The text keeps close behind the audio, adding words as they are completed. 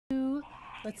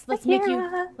Let's make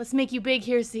you Sahira. big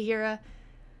here, Sahira.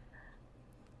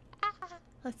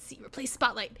 Let's see, replace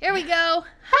spotlight. There we go.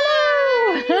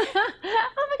 Hello! Hi.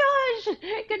 Oh my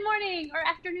gosh! Good morning, or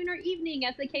afternoon, or evening,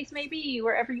 as the case may be,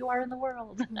 wherever you are in the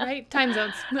world. Right, time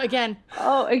zones again.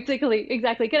 Oh, exactly,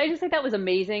 exactly. Can I just say that was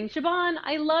amazing? Siobhan,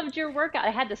 I loved your workout.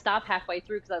 I had to stop halfway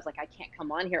through because I was like, I can't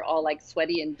come on here all like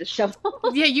sweaty and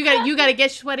disheveled. Yeah, you got to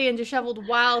get sweaty and disheveled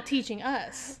while teaching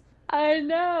us, I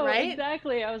know, right?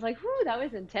 exactly. I was like, whew, that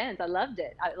was intense. I loved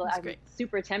it. That's I'm great.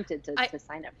 super tempted I to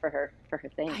sign up for her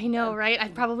thing. I know, So. right?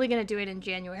 I'm probably gonna do it in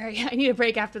January. I need a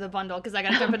break after the bundle because I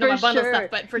gotta jump into For my bundle stuff. sure.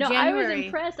 But for No, I was January,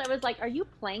 impressed. I was like, are you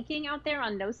planking out there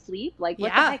on no sleep? Like, what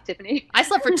the yeah, heck, Tiffany? I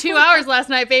slept for 2 hours last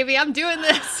night, baby. I'm doing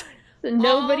this So all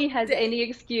nobody has any day.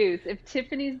 excuse. If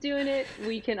Tiffany's doing it,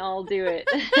 we can all do it.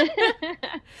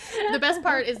 The best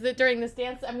part is that during this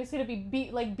dance, I'm just gonna be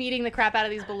beating the crap out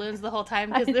of these balloons the whole time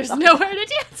because I there's saw nowhere that.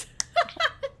 to dance.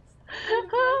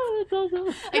 Oh, that's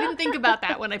awesome. I didn't think about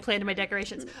that when I planned my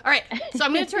decorations. All right, so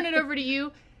I'm gonna turn it over to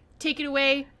you. Take it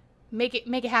away. Make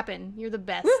it happen. You're the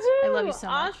best. I love you Woohoo! so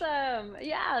much. Awesome.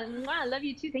 Yeah, mwah, I love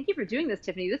you too. Thank you for doing this,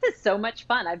 Tiffany. This is so much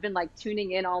fun. I've been like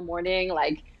tuning in all morning,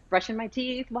 like brushing my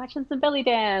teeth, watching some belly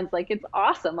dance. Like it's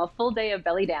awesome. A full day of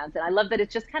belly dance. And I love that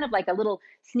it's just kind of like a little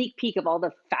sneak peek of all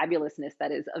the fabulousness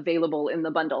that is available in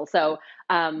the bundle. So,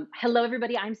 hello,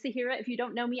 everybody. I'm Sahira. If you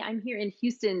don't know me, I'm here in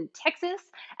Houston, Texas,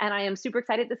 and I am super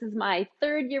excited. This is my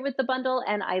third year with the bundle,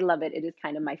 and I love it. It is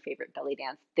kind of my favorite belly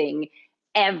dance thing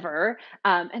ever.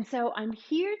 And so I'm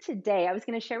here today. I was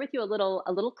going to share with you a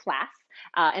little class,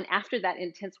 and after that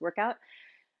intense workout,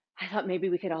 I thought maybe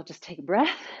we could all just take a breath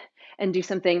and do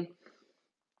something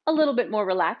a little bit more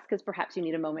relaxed because perhaps you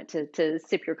need a moment to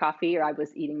sip your coffee, or I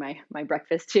was eating my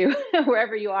breakfast too,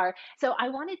 wherever you are. So I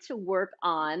wanted to work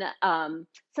on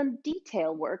some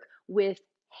detail work with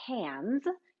hands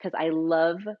because I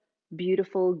love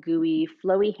beautiful, gooey,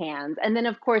 flowy hands. And then,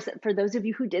 of course, for those of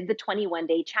you who did the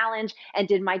 21-day challenge and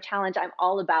did my challenge, I'm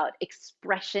all about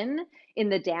expression in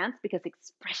the dance because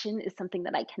expression is something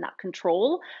that I cannot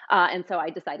control. And so I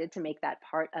decided to make that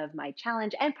part of my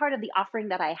challenge and part of the offering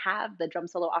that I have, the drum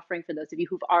solo offering. For those of you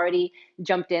who've already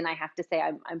jumped in, I have to say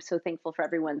I'm so thankful for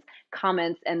everyone's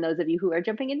comments, and those of you who are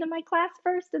jumping into my class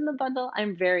first in the bundle.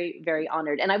 I'm very, very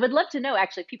honored. And I would love to know,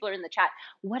 actually, if people are in the chat,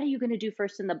 what are you going to do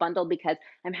first in the bundle? Because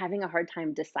I'm having a hard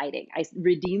time deciding. I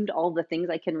redeemed all the things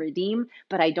I can redeem,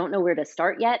 but I don't know where to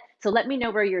start yet. So let me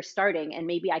know where you're starting, and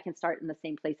maybe I can start in the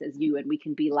same place as you, and we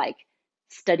can be like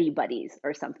study buddies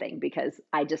or something, because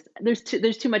I just there's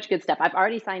too much good stuff. I've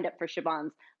already signed up for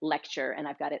Siobhan's lecture and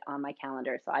I've got it on my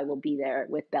calendar, so I will be there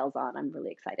with bells on. I'm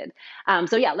really excited.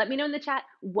 So yeah, let me know in the chat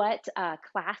what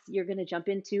class you're going to jump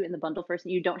into in the bundle first.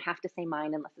 And you don't have to say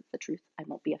mine unless it's the truth. I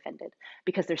won't be offended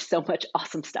because there's so much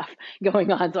awesome stuff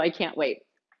going on, so I can't wait.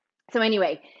 So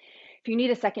anyway, if you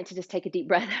need a second to just take a deep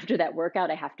breath after that workout,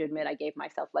 I have to admit I gave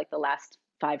myself like the last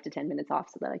 5 to 10 minutes off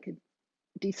so that I could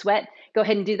de-sweat. Go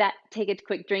ahead and do that. Take a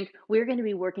quick drink. We're going to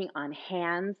be working on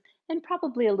hands and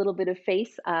probably a little bit of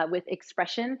face with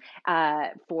expression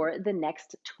for the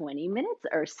next 20 minutes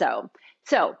or so.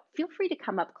 So feel free to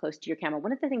come up close to your camera.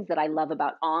 One of the things that I love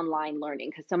about online learning,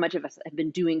 because so much of us have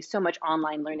been doing so much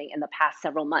online learning in the past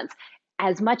several months,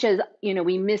 as much as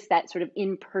we miss that sort of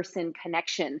in-person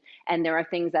connection, and there are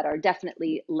things that are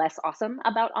definitely less awesome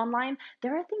about online,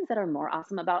 there are things that are more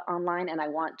awesome about online, and I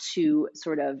want to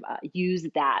sort of use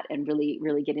that and really,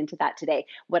 really get into that today.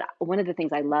 One of the things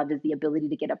I love is the ability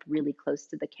to get up really close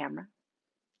to the camera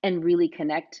and really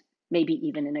connect, maybe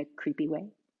even in a creepy way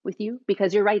with you,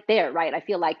 because you're right there, right? I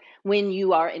feel like when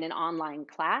you are in an online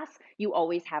class, you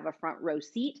always have a front row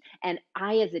seat, and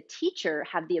I, as a teacher,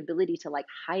 have the ability to like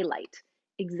highlight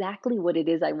exactly what it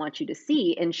is I want you to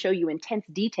see and show you intense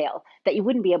detail that you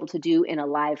wouldn't be able to do in a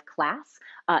live class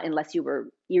unless you were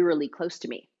eerily close to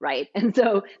me, right? And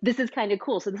so this is kind of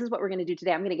cool. So this is what we're going to do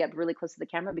today. I'm going to get really close to the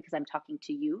camera because I'm talking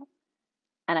to you,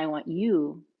 and I want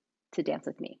you to dance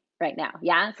with me right now.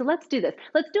 Yeah, so let's do this.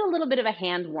 Let's do a little bit of a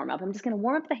hand warm up. I'm just going to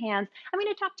warm up the hands. I'm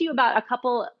going to talk to you about a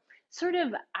couple sort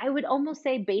of, I would almost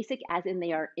say basic, as in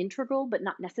they are integral, but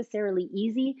not necessarily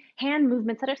easy hand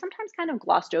movements that are sometimes kind of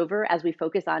glossed over as we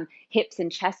focus on hips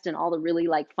and chest and all the really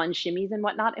like fun shimmies and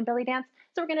whatnot in belly dance.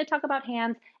 So we're going to talk about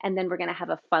hands, and then we're going to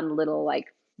have a fun little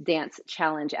like dance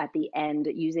challenge at the end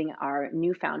using our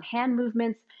newfound hand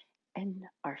movements and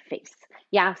our face.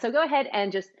 Yeah, so go ahead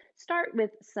and just start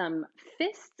with some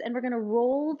fists, and we're going to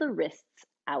roll the wrists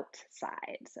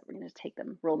outside. So we're going to take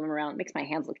them, roll them around. It makes my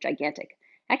hands look gigantic.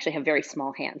 I actually have very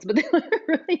small hands, but they look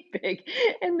really big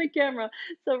in the camera.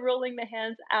 So rolling the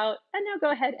hands out, and now go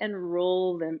ahead and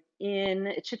roll them in.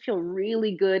 It should feel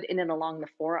really good in and along the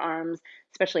forearms,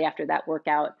 especially after that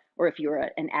workout. Or if you're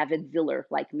an avid ziller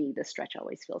like me, the stretch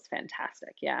always feels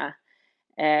fantastic. Yeah.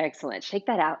 Excellent. Shake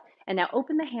that out. And now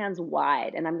open the hands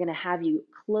wide. And I'm going to have you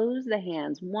close the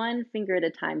hands one finger at a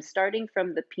time, starting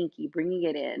from the pinky, bringing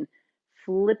it in,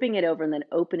 flipping it over, and then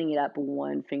opening it up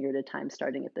one finger at a time,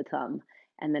 starting at the thumb.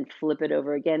 And then flip it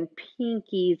over again.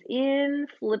 Pinkies in,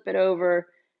 flip it over,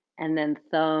 and then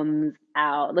thumbs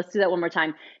out. Let's do that one more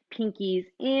time. Pinkies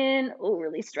in. Oh,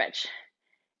 really stretch.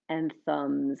 And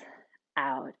thumbs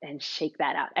out, and shake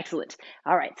that out. Excellent.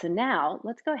 All right, so now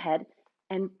let's go ahead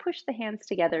and push the hands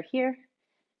together here.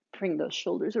 Bring those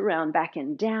shoulders around, back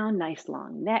and down, nice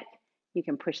long neck. You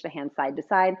can push the hands side to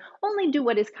side. Only do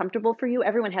what is comfortable for you.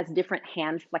 Everyone has different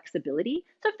hand flexibility.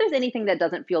 So if there's anything that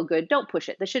doesn't feel good, don't push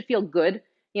it. This should feel good,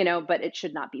 but it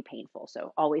should not be painful.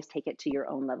 So always take it to your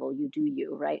own level. You do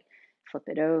you, right? Flip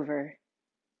it over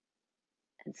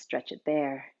and stretch it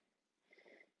there.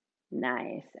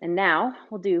 Nice. And now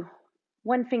we'll do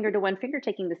one finger to one finger,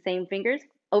 taking the same fingers,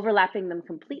 overlapping them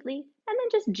completely, and then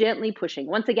just gently pushing.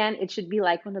 Once again, it should be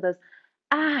like one of those,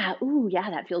 ooh, yeah,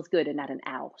 that feels good, and not an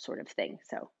ow sort of thing.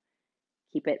 So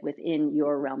keep it within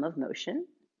your realm of motion,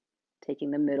 taking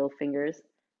the middle fingers,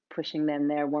 pushing them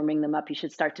there, warming them up. You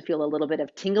should start to feel a little bit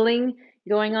of tingling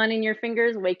going on in your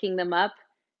fingers, waking them up.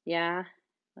 Yeah,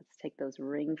 let's take those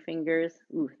ring fingers.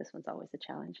 Ooh, this one's always a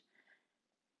challenge.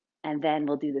 And then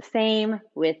we'll do the same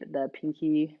with the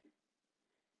pinky.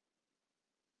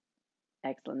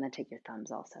 Excellent. Then take your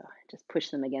thumbs also. Just push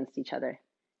them against each other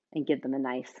and give them a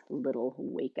nice little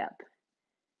wake up.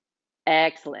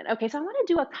 Excellent. Okay, so I want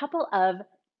to do a couple of,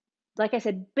 like I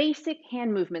said, basic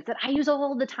hand movements that I use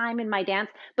all the time in my dance,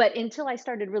 but until I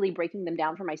started really breaking them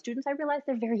down for my students, I realized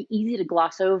they're very easy to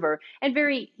gloss over and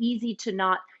very easy to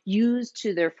not use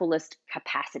to their fullest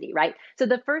capacity, right? So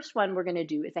the first one we're going to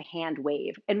do is a hand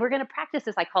wave, and we're going to practice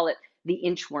this. I call it the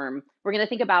inchworm. We're going to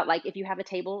think about, like, if you have a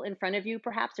table in front of you,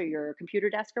 perhaps, or your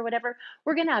computer desk or whatever,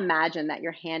 we're going to imagine that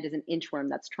your hand is an inchworm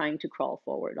that's trying to crawl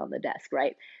forward on the desk,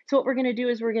 right? So what we're going to do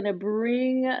is we're going to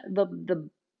bring the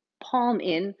palm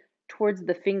in towards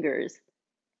the fingers,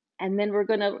 and then we're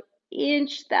going to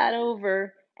inch that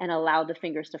over and allow the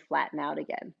fingers to flatten out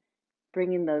again.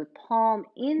 Bringing the palm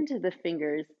into the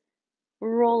fingers,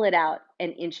 roll it out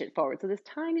and inch it forward. So this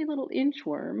tiny little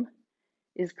inchworm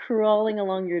is crawling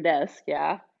along your desk,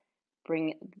 yeah?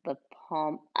 Bring the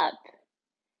palm up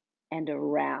and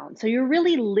around. So you're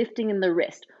really lifting in the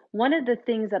wrist. One of the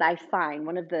things that I find,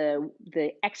 one of the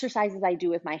exercises I do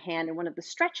with my hand, and one of the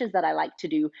stretches that I like to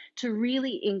do to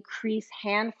really increase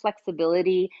hand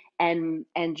flexibility and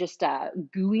just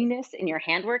gooiness in your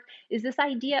handwork, is this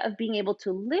idea of being able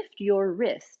to lift your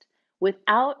wrist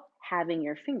without having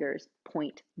your fingers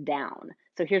point down.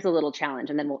 So here's a little challenge,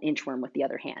 and then we'll inchworm with the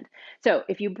other hand. So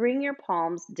if you bring your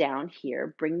palms down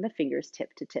here, bring the fingers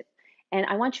tip to tip. And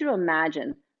I want you to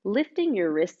imagine lifting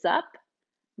your wrists up,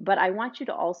 but I want you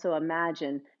to also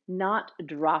imagine not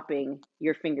dropping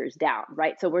your fingers down,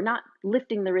 right? So we're not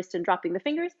lifting the wrist and dropping the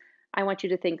fingers. I want you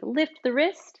to think, lift the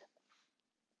wrist.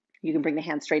 You can bring the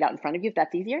hand straight out in front of you if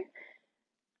that's easier.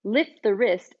 Lift the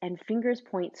wrist and fingers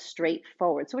point straight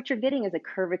forward. So what you're getting is a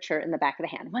curvature in the back of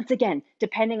the hand. Once again,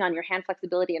 depending on your hand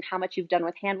flexibility and how much you've done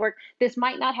with handwork, this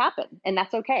might not happen, and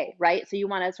that's okay, right? So you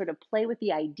want to sort of play with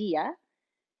the idea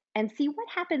and see what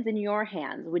happens in your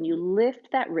hands when you lift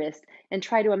that wrist and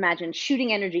try to imagine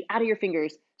shooting energy out of your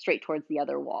fingers straight towards the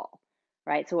other wall,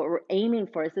 right? So what we're aiming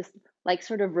for is this like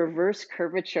sort of reverse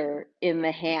curvature in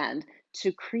the hand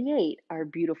to create our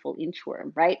beautiful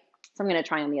inchworm, right? So I'm going to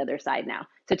try on the other side now.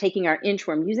 So taking our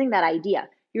inchworm, using that idea,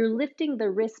 you're lifting the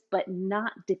wrist but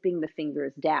not dipping the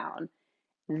fingers down.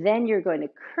 Then you're going to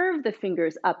curve the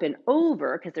fingers up and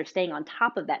over because they're staying on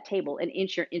top of that table and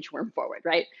inch your inchworm forward,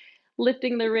 right?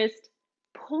 Lifting the wrist,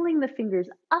 pulling the fingers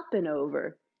up and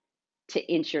over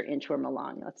to inch your inchworm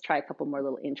along. Let's try a couple more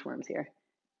little inchworms here.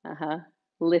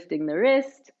 Lifting the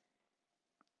wrist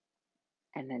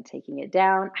and then taking it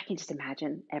down. I can just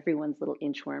imagine everyone's little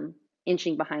inchworm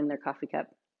inching behind their coffee cup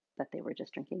that they were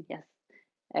just drinking. Yes,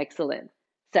 excellent.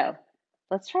 So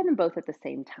let's try them both at the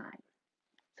same time.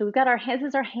 So we've got our hands, this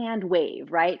is our hand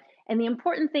wave, right? And the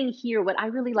important thing here, what I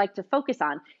really like to focus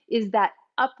on, is that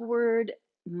upward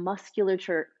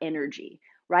musculature energy,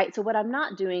 right? So what I'm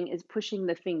not doing is pushing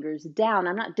the fingers down.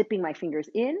 I'm not dipping my fingers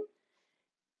in.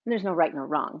 And there's no right, no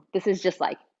wrong. This is just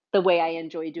like the way I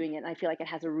enjoy doing it. And I feel like it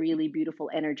has a really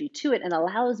beautiful energy to it and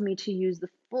allows me to use the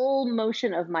full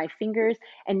motion of my fingers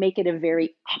and make it a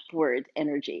very upward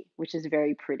energy, which is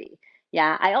very pretty.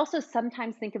 Yeah, I also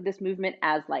sometimes think of this movement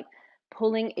as like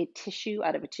pulling a tissue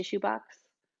out of a tissue box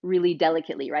really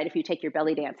delicately, right? If you take your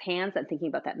belly dance hands, I'm thinking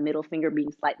about that middle finger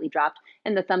being slightly dropped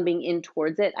and the thumb being in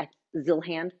towards it, zill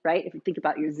hand, right? If you think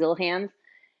about your zill hands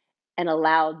and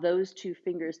allow those two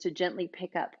fingers to gently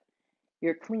pick up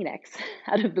your Kleenex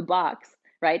out of the box,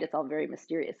 right? It's all very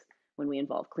mysterious when we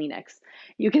involve Kleenex.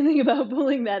 You can think about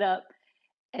pulling that up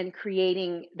and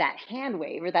creating that hand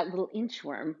wave or that little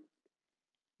inchworm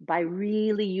by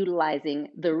really utilizing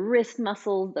the wrist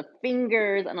muscles, the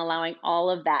fingers, and allowing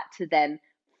all of that to then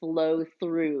flow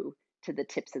through to the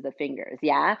tips of the fingers.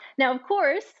 Yeah. Now, of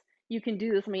course, you can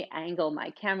do this. Let me angle my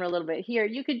camera a little bit here.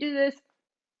 You could do this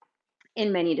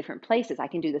in many different places. I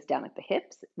can do this down at the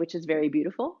hips, which is very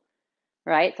beautiful,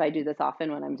 right? So I do this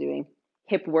often when I'm doing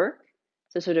hip work.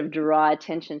 So sort of draw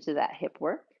attention to that hip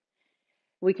work.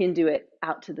 We can do it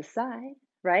out to the side,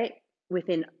 right?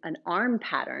 Within an arm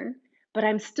pattern, but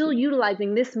I'm still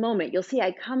utilizing this moment. You'll see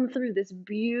I come through this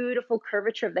beautiful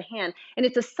curvature of the hand, and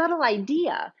it's a subtle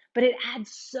idea, but it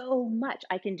adds so much.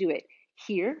 I can do it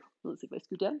here. Let's see if I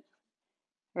scoot down,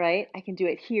 right? I can do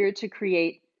it here to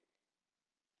create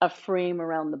a frame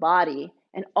around the body.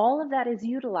 And all of that is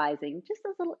utilizing just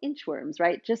those little inchworms,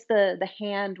 right? Just the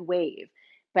hand wave.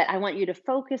 But I want you to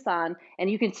focus on, and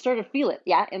you can start to feel it,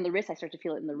 yeah, in the wrist. I start to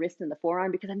feel it in the wrist and the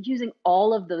forearm because I'm using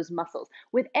all of those muscles.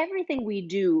 With everything we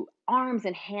do, arms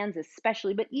and hands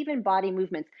especially, but even body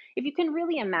movements, if you can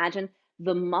really imagine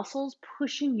the muscles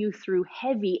pushing you through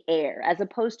heavy air as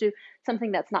opposed to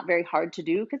something that's not very hard to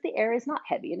do because the air is not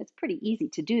heavy and it's pretty easy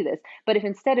to do this. But if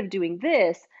instead of doing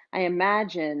this, I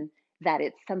imagine that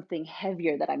it's something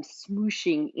heavier that I'm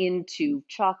smooshing into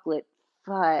chocolate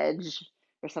fudge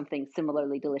or something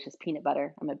similarly delicious, peanut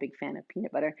butter. I'm a big fan of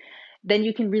peanut butter. Then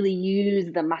you can really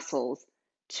use the muscles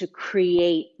to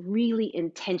create really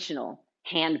intentional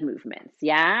hand movements.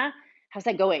 Yeah? How's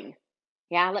that going?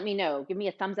 Yeah, let me know. Give me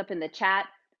a thumbs up in the chat.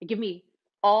 Give me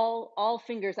all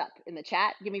fingers up in the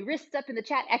chat. Give me wrists up in the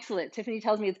chat. Excellent. Tiffany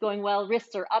tells me it's going well.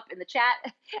 Wrists are up in the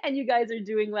chat and you guys are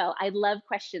doing well. I love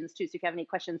questions too. So if you have any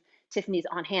questions, Tiffany's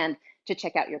on hand to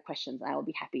check out your questions and I will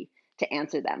be happy to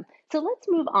answer them. So let's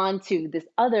move on to this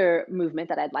other movement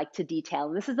that I'd like to detail.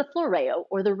 And this is the floreo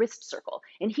or the wrist circle.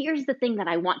 And here's the thing that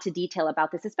I want to detail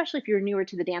about this, especially if you're newer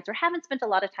to the dance or haven't spent a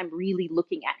lot of time really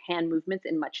looking at hand movements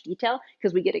in much detail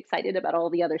because we get excited about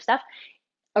all the other stuff.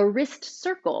 A wrist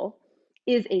circle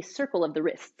is a circle of the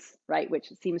wrists, right?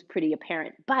 Which seems pretty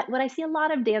apparent. But what I see a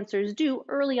lot of dancers do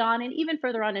early on and even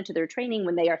further on into their training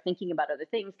when they are thinking about other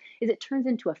things is it turns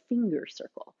into a finger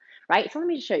circle, right? So let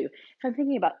me just show you. If I'm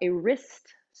thinking about a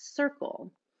wrist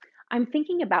circle, I'm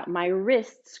thinking about my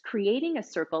wrists creating a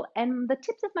circle and the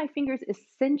tips of my fingers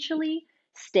essentially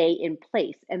stay in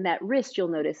place. And that wrist, you'll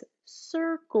notice,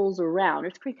 circles around.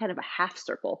 It's pretty kind of a half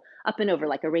circle up and over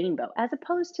like a rainbow, as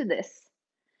opposed to this,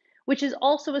 which is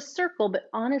also a circle, but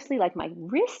honestly, like my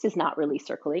wrist is not really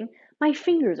circling, my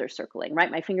fingers are circling,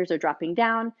 right? My fingers are dropping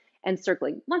down and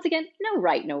circling. Once again, no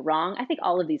right, no wrong. I think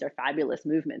all of these are fabulous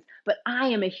movements, but I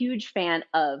am a huge fan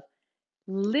of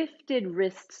lifted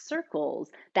wrist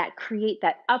circles that create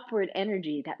that upward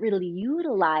energy that really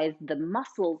utilize the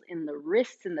muscles in the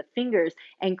wrists and the fingers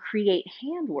and create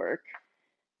handwork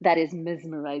that is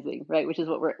mesmerizing, right? Which is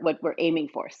what we're aiming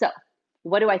for. So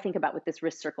what do I think about with this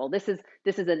wrist circle? This is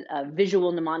a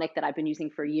visual mnemonic that I've been using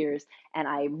for years, and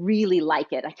I really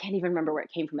like it. I can't even remember where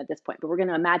it came from at this point, but we're going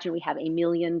to imagine we have $1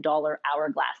 million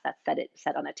hourglass that's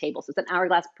set on a table. So it's an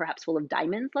hourglass perhaps full of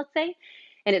diamonds, let's say,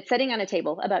 and it's sitting on a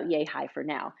table about yay high for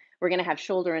now. We're going to have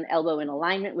shoulder and elbow in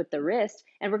alignment with the wrist,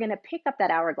 and we're going to pick up that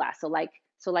hourglass. So like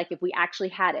if we actually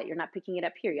had it, you're not picking it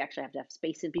up here. You actually have to have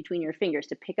space in between your fingers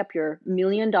to pick up your $1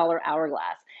 million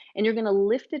hourglass. And you're going to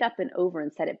lift it up and over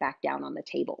and set it back down on the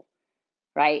table,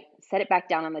 right? Set it back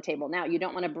down on the table. Now, you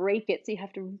don't want to break it, so you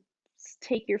have to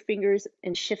take your fingers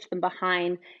and shift them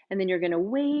behind. And then you're going to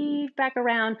wave back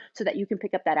around so that you can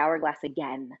pick up that hourglass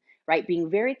again, right? Being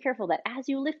very careful that as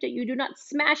you lift it, you do not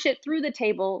smash it through the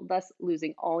table, thus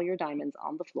losing all your diamonds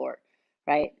on the floor,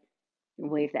 right?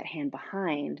 Wave that hand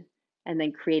behind and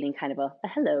then creating kind of a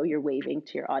hello, you're waving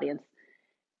to your audience,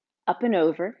 up and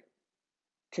over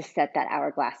to set that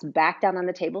hourglass back down on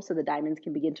the table so the diamonds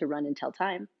can begin to run and tell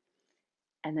time.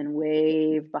 And then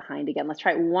wave behind again. Let's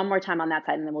try it one more time on that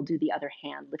side, and then we'll do the other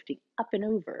hand, lifting up and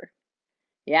over.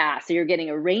 Yeah, so you're getting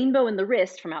a rainbow in the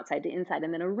wrist from outside to inside,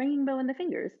 and then a rainbow in the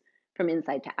fingers from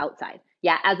inside to outside.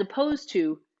 Yeah, as opposed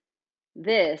to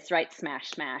this, right, smash,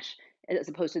 smash, as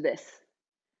opposed to this,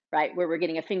 right, where we're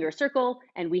getting a finger circle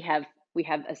and we have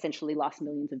essentially lost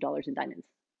millions of dollars in diamonds.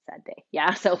 Sad day.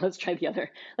 Yeah, so let's try the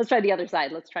other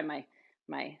side. Let's try my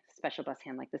special blessed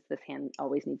hand like this hand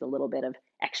always needs a little bit of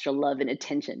extra love and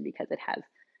attention because it has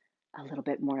a little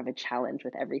bit more of a challenge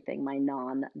with everything, my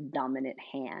non-dominant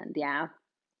hand, yeah?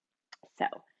 So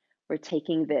we're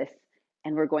taking this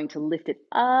and we're going to lift it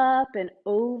up and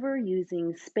over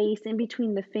using space in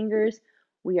between the fingers.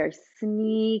 We are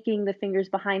sneaking the fingers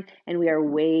behind and we are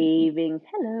waving,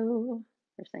 hello.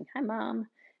 We're saying, hi, mom.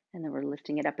 And then we're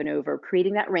lifting it up and over,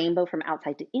 creating that rainbow from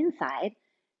outside to inside,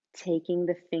 taking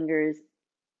the fingers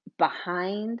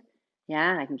behind.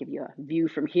 Yeah, I can give you a view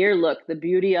from here. Look, the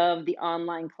beauty of the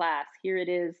online class. Here it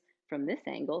is from this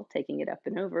angle, taking it up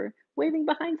and over, waving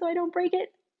behind so I don't break it.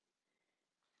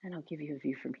 And I'll give you a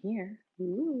view from here.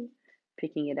 Ooh,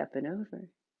 picking it up and over.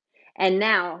 And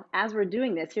now, as we're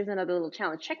doing this, here's another little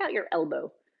challenge. Check out your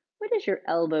elbow. What is your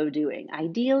elbow doing?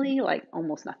 Ideally, like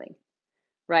almost nothing,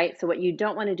 right? So what you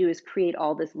don't want to do is create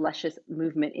all this luscious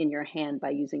movement in your hand by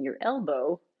using your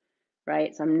elbow,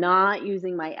 right? So I'm not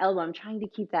using my elbow. I'm trying to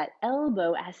keep that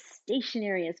elbow as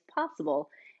stationary as possible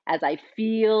as I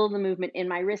feel the movement in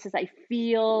my wrist, as I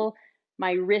feel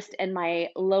my wrist and my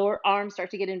lower arm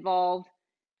start to get involved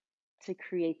to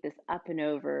create this up and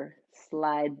over,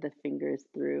 slide the fingers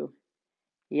through.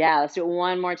 Yeah, let's do it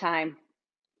one more time.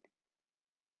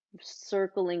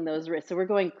 Circling those wrists. So we're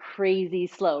going crazy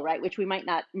slow, right? Which we might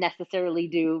not necessarily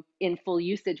do in full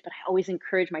usage, but I always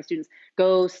encourage my students,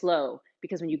 go slow.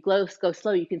 Because when you go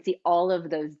slow, you can see all of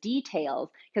those details.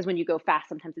 Because when you go fast,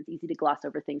 sometimes it's easy to gloss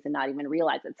over things and not even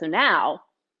realize it. So now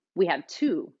we have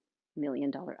 $2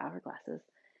 million hourglasses,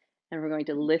 and we're going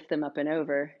to lift them up and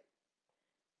over.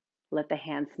 Let the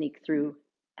hand sneak through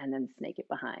and then snake it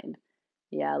behind.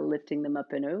 Yeah, lifting them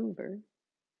up and over.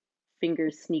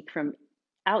 Fingers sneak from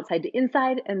outside to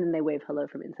inside, and then they wave hello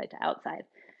from inside to outside,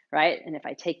 right? And if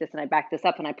I take this and I back this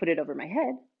up and I put it over my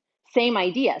head, same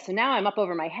idea. So now I'm up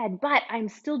over my head, but I'm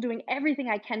still doing everything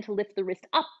I can to lift the wrist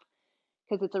up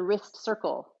because it's a wrist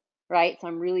circle, right? So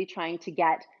I'm really trying to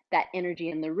get that energy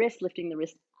in the wrist, lifting the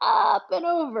wrist up and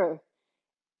over.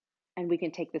 And we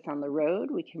can take this on the road.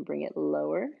 We can bring it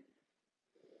lower.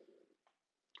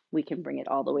 We can bring it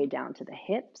all the way down to the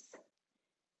hips.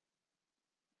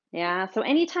 Yeah, so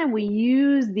anytime we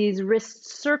use these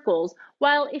wrist circles,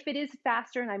 while if it is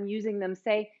faster and I'm using them,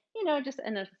 say, just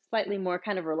in a slightly more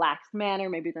kind of relaxed manner,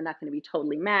 maybe they're not going to be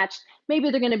totally matched. Maybe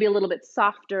they're going to be a little bit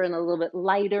softer and a little bit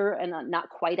lighter and not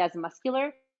quite as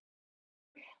muscular.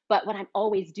 But what I'm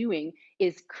always doing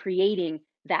is creating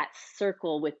that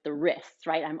circle with the wrists,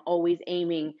 right? I'm always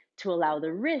aiming to allow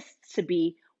the wrists to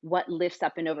be what lifts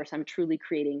up and over. So I'm truly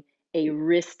creating a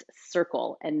wrist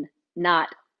circle and not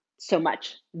so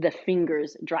much the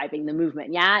fingers driving the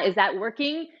movement. Yeah, is that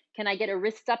working? Can I get a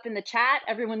wrist up in the chat?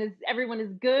 Everyone is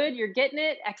good. You're getting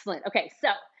it? Excellent. Okay, so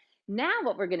now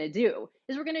what we're going to do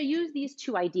is we're going to use these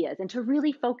two ideas and to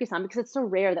really focus on, because it's so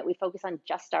rare that we focus on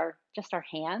just our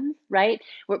hands, right?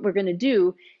 What we're going to do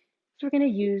is we're going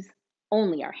to use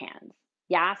only our hands.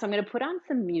 Yeah, so I'm going to put on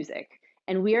some music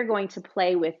and we are going to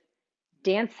play with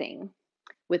dancing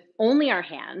with only our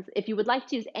hands. If you would like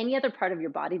to use any other part of your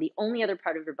body, the only other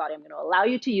part of your body I'm going to allow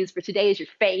you to use for today is your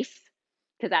face,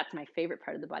 because that's my favorite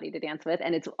part of the body to dance with.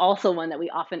 And it's also one that we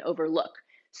often overlook.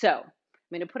 So I'm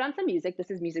going to put on some music.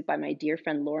 This is music by my dear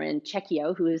friend Lauren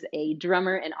Cecchio, who is a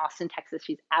drummer in Austin, Texas.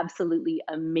 She's absolutely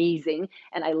amazing,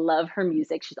 and I love her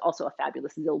music. She's also a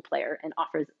fabulous Zil player and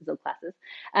offers Zil classes.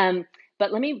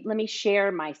 But let me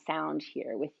share my sound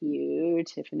here with you,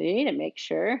 Tiffany, to make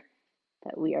sure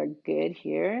that we are good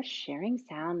here. Sharing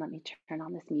sound. Let me turn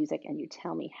on this music and you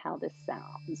tell me how this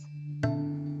sounds.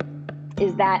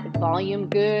 Is that volume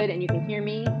good and you can hear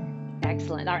me?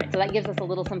 Excellent. All right, so that gives us a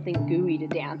little something gooey to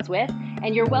dance with.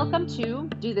 And you're welcome to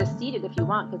do this seated if you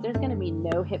want, because there's going to be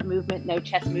no hip movement, no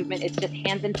chest movement. It's just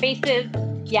hands and faces.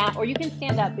 Yeah, or you can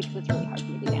stand up because it's really hard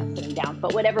for me to dance sitting down.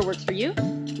 But whatever works for you,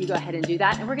 you go ahead and do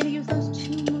that. And we're going to use those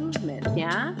two movements,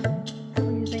 yeah? So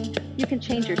we're using, you can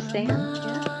change your stance,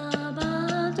 yeah?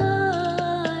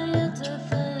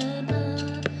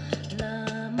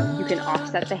 You can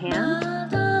offset the hand.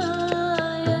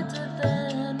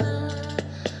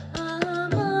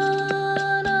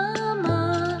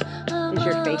 Is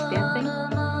your face dancing?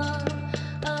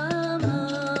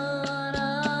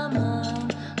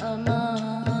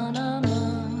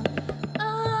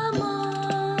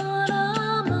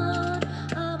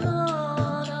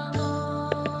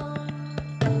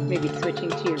 Maybe switching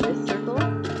to your wrist circle.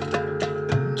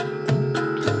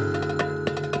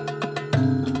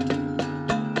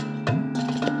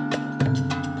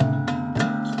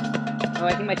 Oh,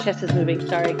 I think my chest is moving.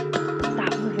 Sorry.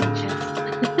 Stop moving, chest.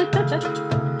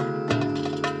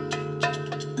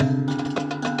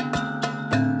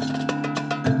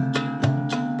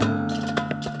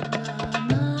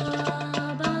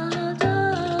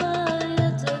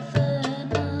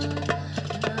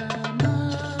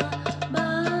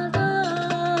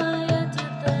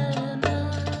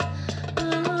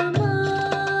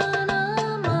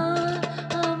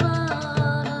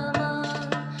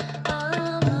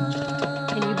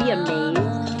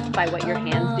 by what your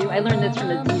hands do? I learned this from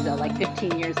Aziza like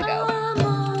 15 years ago.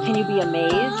 Can you be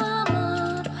amazed?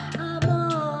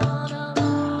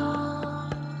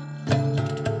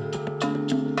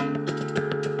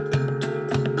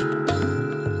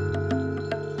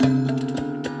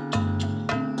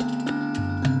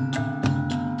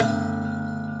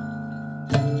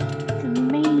 It's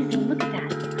amazing. Look at that.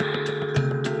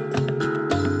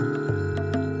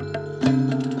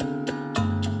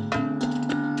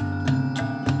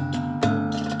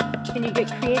 Can you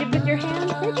get creative with your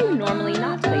hands? Where do you normally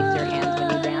not place your hands when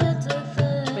you dance?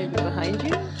 Maybe behind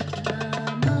you?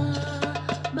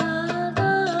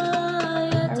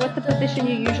 Or what's the position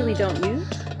you usually don't use?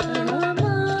 I don't know.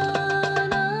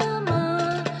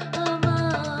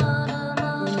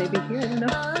 Or maybe here, I don't know.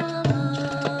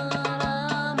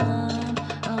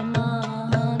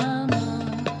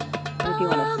 If you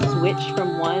want to switch from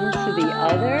one to the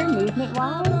other,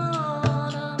 movement-wise.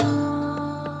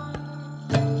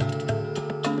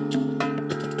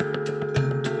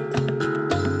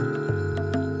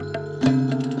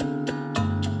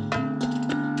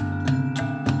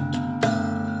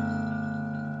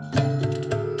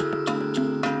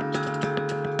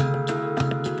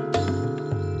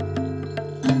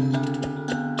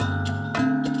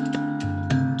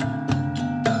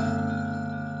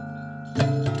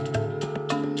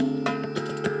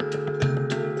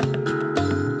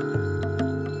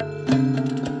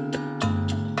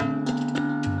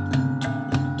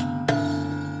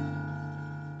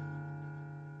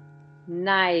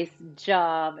 Nice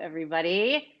job,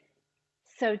 everybody.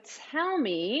 So tell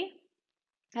me,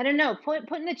 I don't know, put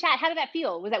in the chat, how did that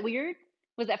feel? Was that weird?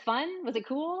 Was that fun? Was it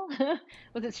cool?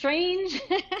 Was it strange?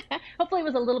 Hopefully it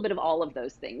was a little bit of all of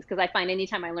those things, because I find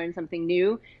anytime I learn something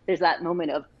new, there's that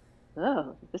moment of,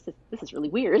 oh, this is really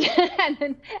weird. and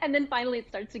then finally it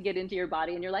starts to get into your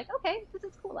body and you're like, okay, this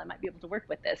is cool. I might be able to work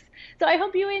with this. So I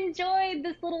hope you enjoyed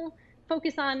this little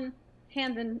focus on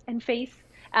hands and face.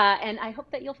 And I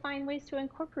hope that you'll find ways to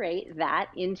incorporate that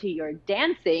into your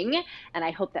dancing. And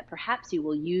I hope that perhaps you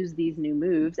will use these new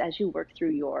moves as you work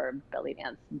through your belly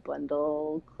dance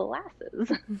bundle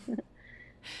classes.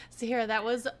 Sahira, that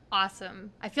was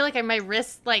awesome. I feel like my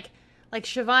wrists, like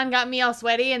Siobhan got me all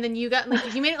sweaty, and then you got,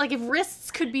 like, you made it, like, if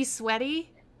wrists could be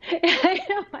sweaty,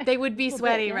 they would be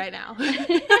sweaty right now.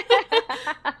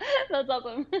 That's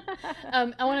awesome.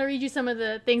 I want to read you some of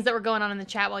the things that were going on in the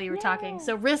chat while you were talking.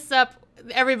 So wrists up,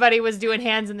 everybody was doing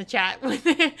hands in the chat.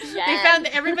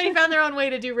 Everybody found their own way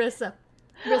to do wrists up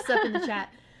in the chat.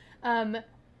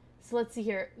 So let's see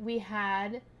here. We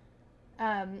had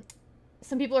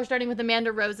some people are starting with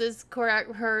Amanda Rose's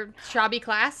her shabby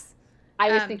class.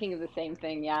 I was thinking of the same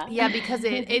thing, yeah. Yeah, because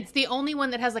it's the only one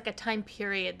that has like a time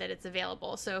period that it's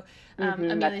available. So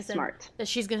Amelia said that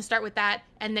she's going to start with that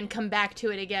and then come back to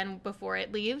it again before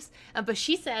it leaves. But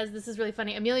she says, this is really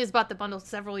funny, Amelia's bought the bundle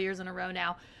several years in a row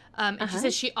now. And she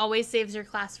says she always saves her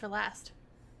class for last.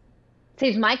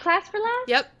 Saves my class for last?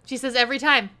 Yep. She says every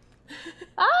time.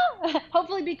 Oh,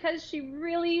 hopefully because she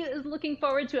really is looking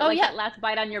forward to it, that last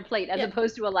bite on your plate, as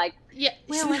opposed to well, I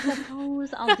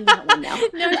suppose I'll do that one now.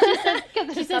 No,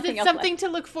 she says it's something to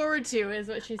look forward to, is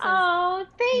what she says. Oh,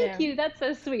 thank you. That's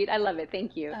so sweet. I love it.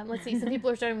 Thank you. Let's see. Some people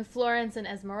are starting with Florence and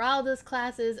Esmeralda's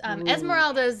classes.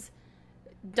 Esmeralda's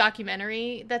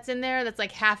documentary that's in there, that's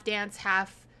like half dance,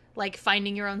 half like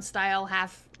finding your own style,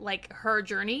 half like her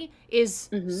journey, is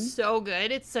so good.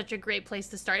 It's such a great place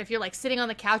to start. If you're like sitting on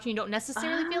the couch and you don't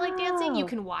necessarily feel like dancing, you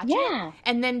can watch it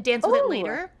and then dance with it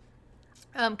later.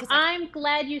 I'm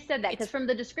glad you said that, because from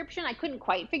the description I couldn't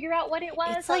quite figure out what it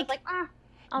was. It's like,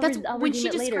 I'll when she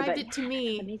described later, it to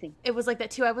me, amazing. It was like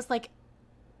that too. I was like,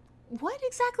 what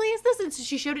exactly is this? And so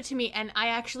she showed it to me, and I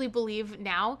actually believe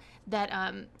now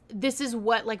that this is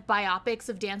what like biopics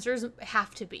of dancers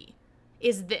have to be.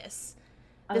 Is this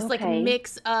like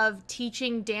mix of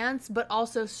teaching dance, but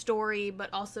also story,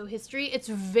 but also history. It's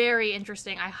very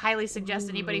interesting. I highly suggest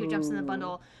anybody who jumps in the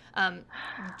bundle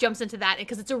jumps into that,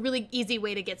 because it's a really easy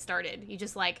way to get started. You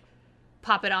just like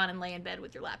pop it on and lay in bed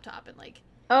with your laptop and like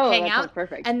hang out.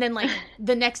 Perfect. And then like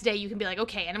the next day you can be like,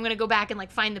 okay, and I'm going to go back and like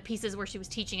find the pieces where she was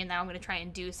teaching, and now I'm going to try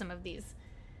and do some of these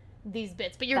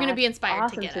bits, but you're going to be inspired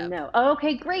to get up. Know.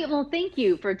 Okay, great. Well, thank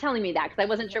you for telling me that, because I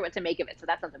wasn't sure what to make of it. So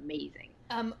that sounds amazing.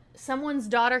 Someone's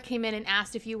daughter came in and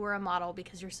asked if you were a model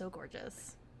because you're so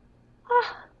gorgeous.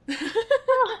 Oh,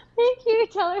 thank you.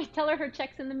 Tell her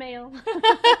check's in the mail.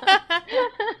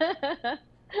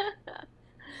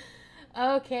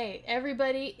 Okay,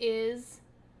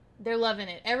 they're loving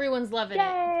it. Everyone's loving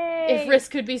Yay! it. If wrists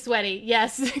could be sweaty,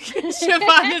 yes.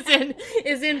 Siobhan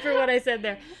is in for what I said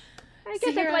there. I guess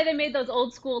that's Sahira, why they made those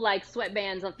old school like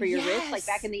sweatbands for your wrist, like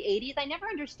back yes, in the 80s. I never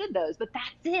understood those, but that's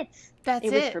it. that's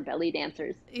It was for it. belly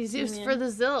dancers. It was Yeah. for the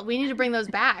Zill. We need to bring those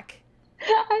back.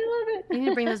 I love We need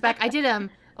to bring it. those back. I did a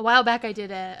while back. I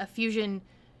did a fusion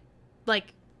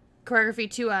like choreography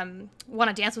to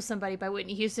Want to Dance with Somebody by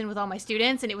Whitney Houston with all my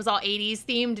students, and it was all 80s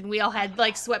themed, and we all had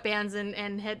like sweatbands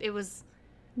and had it was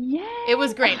Yay!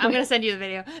 great. I'm gonna send you the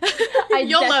video. I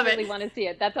You'll love desperately it. want to see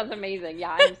it. That sounds amazing.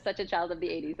 Yeah, I'm such a child of the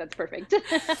 80s. That's perfect.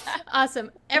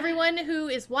 Awesome. Everyone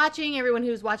who's watching the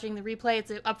replay,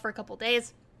 it's up for a couple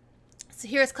days.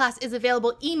 Sahira's class is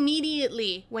available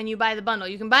immediately when you buy the bundle.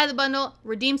 You can buy the bundle,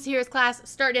 redeem Sahira's class,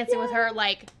 start dancing with her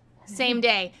like same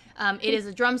day. It is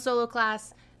a drum solo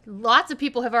class. Lots of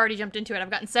people have already jumped into it. I've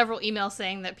gotten several emails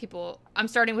saying that I'm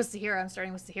starting with Sahira. I'm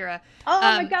starting with Sahira. Oh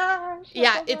my gosh.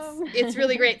 Yeah, That's awesome. it's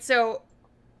really great. So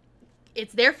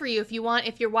it's there for you if you want.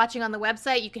 If you're watching on the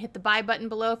website, you can hit the buy button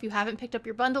below. If you haven't picked up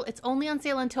your bundle, it's only on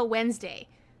sale until Wednesday.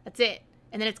 That's it.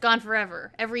 And then it's gone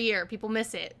forever. Every year, people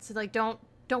miss it. So like, don't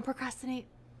procrastinate.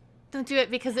 Don't do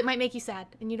it because it might make you sad,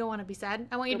 and you don't want to be sad.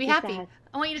 I want you to Don't be be happy. sad.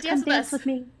 I want you to Come dance with dance us. with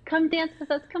me. Come dance with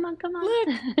us. Come on, come on.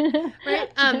 Look, right?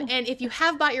 And if you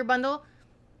have bought your bundle,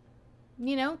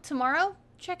 tomorrow,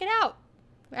 check it out.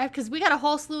 Because we got a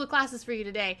whole slew of classes for you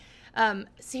today.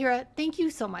 Sahira, thank you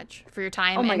so much for your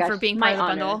time Oh my and gosh, for being my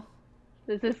part of the honor. bundle.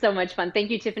 This is so much fun. Thank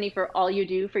you, Tiffany, for all you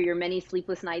do, for your many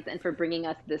sleepless nights, and for bringing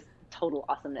us this total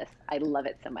awesomeness. I love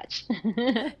it so much.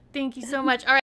 Thank you so much. All right.